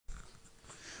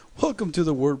Welcome to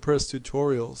the WordPress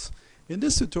tutorials. In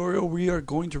this tutorial we are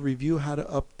going to review how to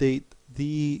update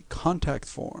the contact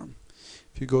form.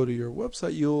 If you go to your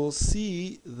website, you'll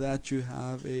see that you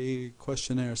have a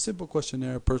questionnaire, simple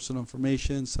questionnaire, personal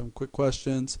information, some quick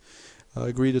questions,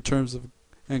 agree to terms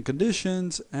and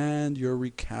conditions, and your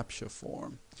reCAPTCHA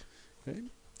form. Okay.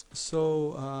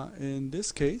 So in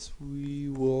this case we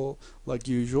will, like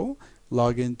usual,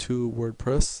 log into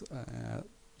WordPress at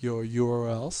your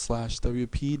URL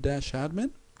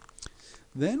 /wp-admin.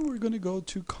 Then we're going to go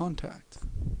to contact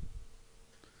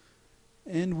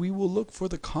and we will look for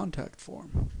the contact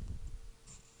form.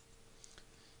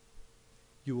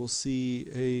 You will see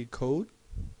a code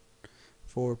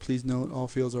for please note all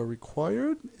fields are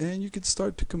required, and you can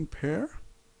start to compare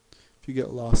if you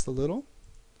get lost a little,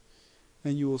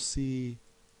 and you will see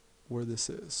where this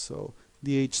is. So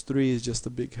the H3 is just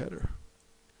a big header.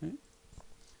 Okay?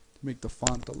 To make the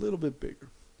font a little bit bigger.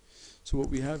 So what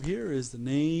we have here is the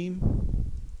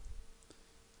name.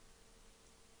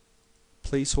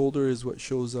 Placeholder is what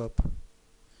shows up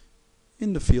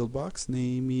in the field box.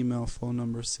 Name, email, phone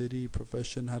number, city,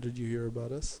 profession, how did you hear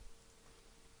about us?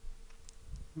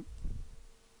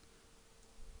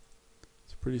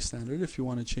 It's pretty standard. If you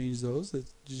want to change those, you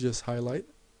just highlight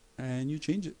and you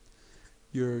change it.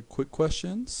 Your quick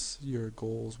questions, your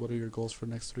goals, what are your goals for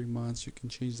the next 3 months? You can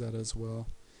change that as well.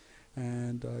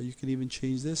 And you can even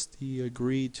change this to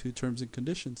agree to terms and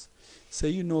conditions. Say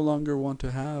you no longer want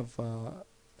to have,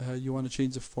 you want to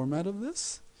change the format of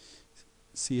this.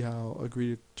 See how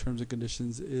agree to terms and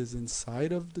conditions is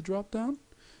inside of the drop down?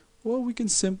 Well, we can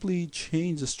simply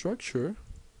change the structure,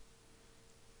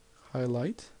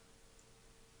 highlight,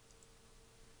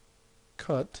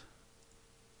 cut,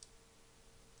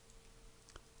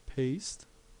 paste,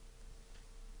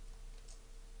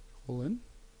 colon,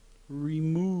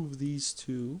 remove these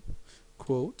two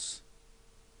quotes.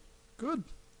 Good.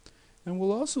 And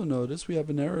we'll also notice we have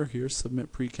an error here,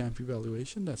 submit pre-camp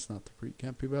evaluation. That's not the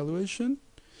pre-camp evaluation.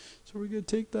 So we're going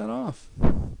to take that off.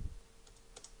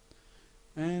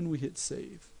 And we hit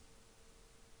save.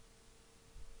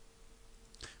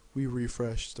 We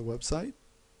refresh the website.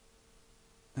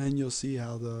 And you'll see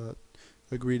how the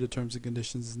agree to terms and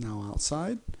conditions is now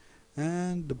outside.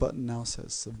 And the button now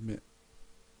says submit.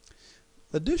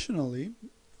 Additionally,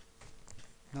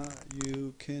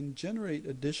 you can generate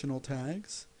additional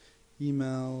tags,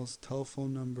 emails,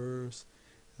 telephone numbers.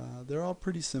 They're all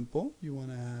pretty simple. You want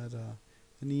to add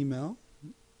an email,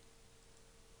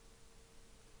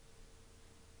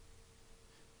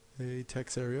 a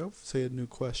text area, say a new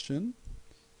question,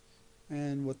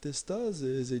 and what this does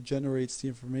is it generates the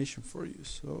information for you.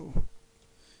 So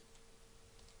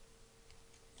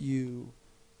you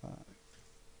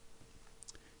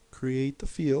create the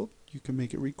field, you can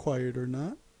make it required or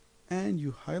not, and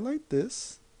you highlight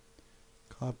this,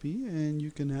 copy, and you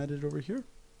can add it over here.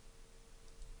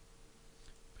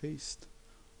 Paste.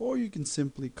 Or you can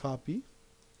simply copy,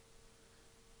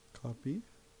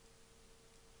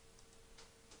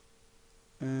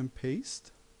 and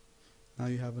paste. Now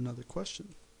you have another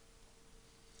question.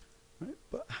 Right?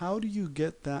 But how do you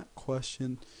get that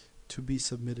question to be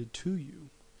submitted to you?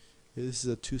 This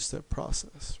is a two-step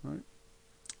process, right?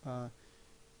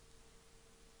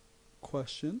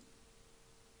 Question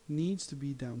needs to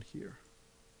be down here.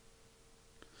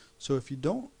 So if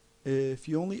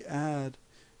you only add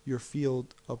your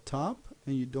field up top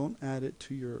and you don't add it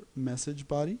to your message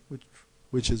body,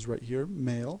 which is right here,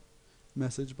 mail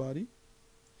message body,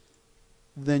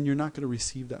 then you're not going to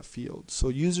receive that field. So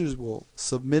users will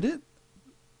submit it,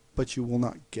 but you will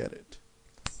not get it.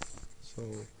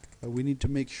 So we need to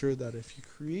make sure that if you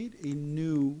create a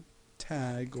new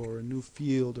tag or a new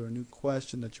field or a new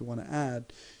question that you want to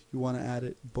add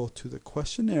it both to the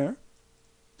questionnaire,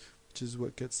 which is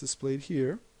what gets displayed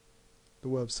here, the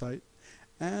website,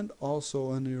 and also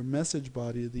on your message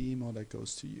body, the email that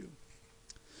goes to you.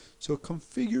 So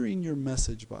configuring your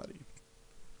message body.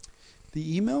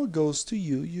 The email goes to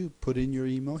you, you put in your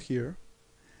email here,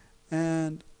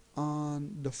 and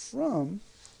on the from,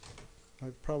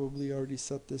 I've probably already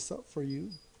set this up for you,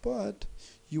 but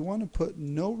you want to put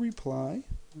no reply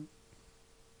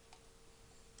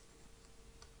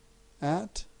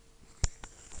at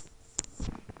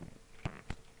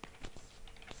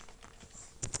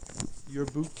your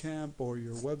bootcamp or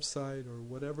your website or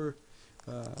whatever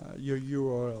your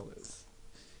URL is.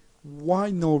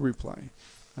 Why no reply?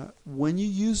 When you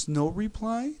use no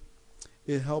reply,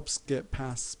 it helps get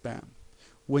past spam.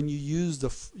 When you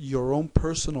use your own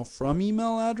personal from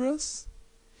email address,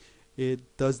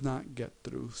 it does not get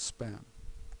through spam.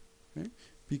 Okay?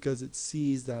 because it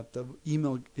sees that the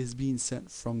email is being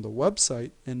sent from the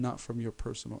website and not from your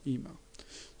personal email.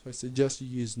 So I suggest you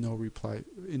use no reply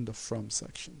in the from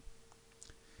section.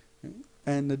 Okay.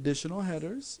 And additional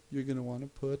headers, you're going to want to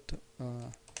put,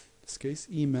 in this case,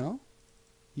 email,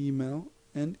 email,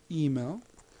 and email.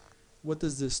 What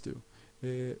does this do?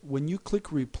 When you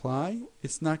click reply,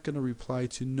 it's not going to reply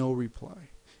to no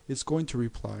reply. It's going to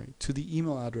reply to the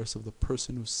email address of the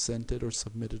person who sent it or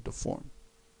submitted the form.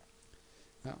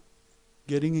 Now,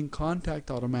 getting in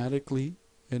contact automatically,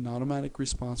 an automatic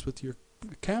response with your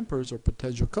campers or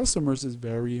potential customers is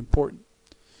very important.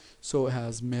 So it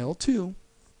has mail to,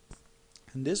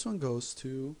 and this one goes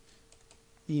to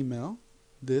email.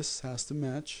 This has to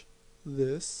match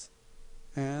this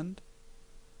and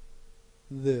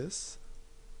this.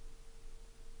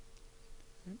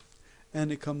 Okay.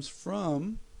 And it comes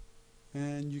from,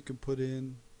 and you can put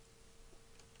in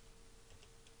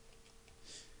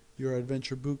your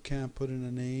adventure boot camp, put in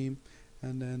a name,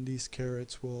 and then these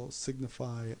carets will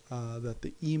signify that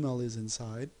the email is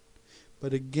inside.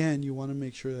 But again, you want to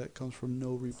make sure that it comes from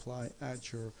no reply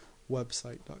at your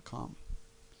website.com,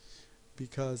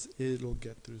 because it'll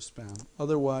get through spam.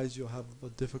 Otherwise, you'll have a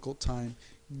difficult time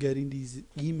getting these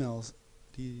emails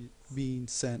being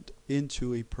sent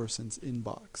into a person's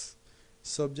inbox.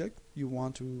 Subject, you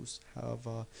want to have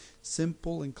a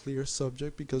simple and clear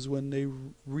subject, because when they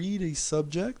read a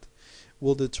subject,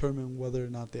 will determine whether or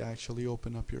not they actually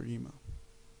open up your email.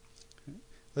 Okay.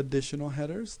 Additional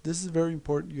headers, this is very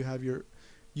important. You have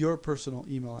your personal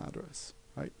email address,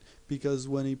 right? Because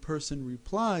when a person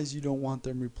replies, you don't want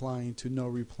them replying to no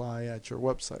reply at your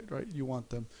website, right? You want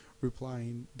them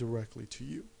replying directly to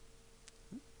you.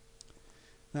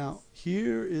 Now,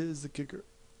 here is the kicker,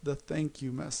 the thank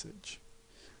you message.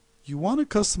 You want to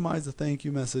customize the thank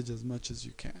you message as much as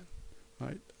you can,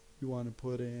 right? You want to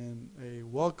put in a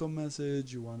welcome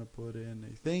message, you want to put in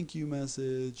a thank you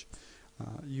message.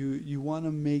 You want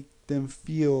to make them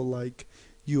feel like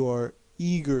you are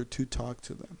eager to talk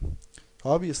to them.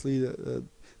 Obviously,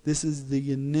 this is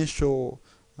the initial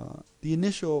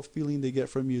feeling they get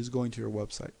from you is going to your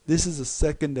website. This is a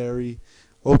secondary,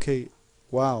 okay,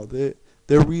 wow,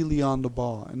 they're really on the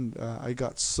ball, and I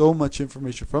got so much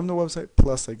information from the website,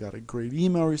 plus I got a great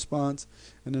email response.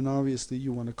 And then obviously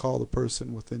you want to call the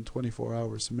person within 24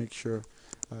 hours to make sure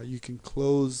you can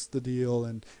close the deal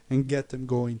and get them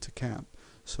going to camp.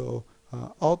 So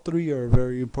all three are a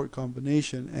very important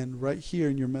combination, and right here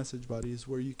in your message body is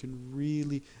where you can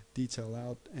really detail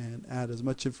out and add as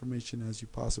much information as you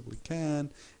possibly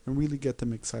can and really get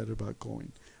them excited about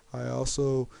going. I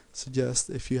also suggest,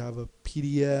 if you have a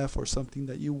PDF or something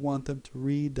that you want them to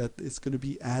read that it's going to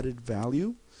be added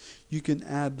value, you can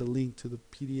add the link to the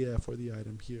PDF or the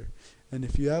item here. And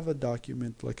if you have a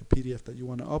document like a PDF that you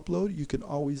want to upload, you can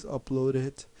always upload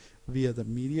it via the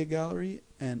media gallery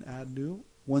and add new.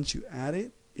 Once you add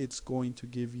it, it's going to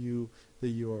give you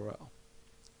the URL.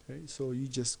 Okay, so you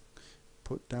just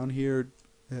put down here,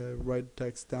 write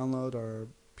text download or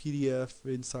PDF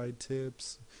inside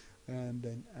tips, and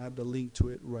then add the link to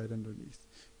it right underneath.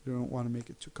 You don't want to make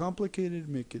it too complicated,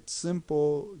 make it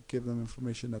simple, give them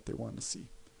information that they want to see.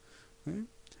 Okay?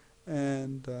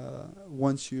 And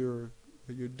once you're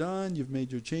done, you've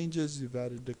made your changes, you've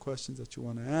added the questions that you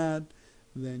want to add,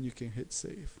 then you can hit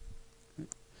save. Okay?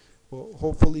 Well,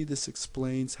 hopefully this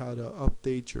explains how to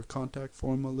update your contact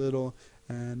form a little.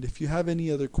 And if you have any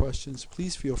other questions,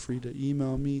 please feel free to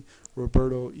email me,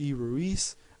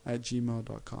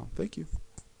 robertoeruiz@gmail.com. Thank you.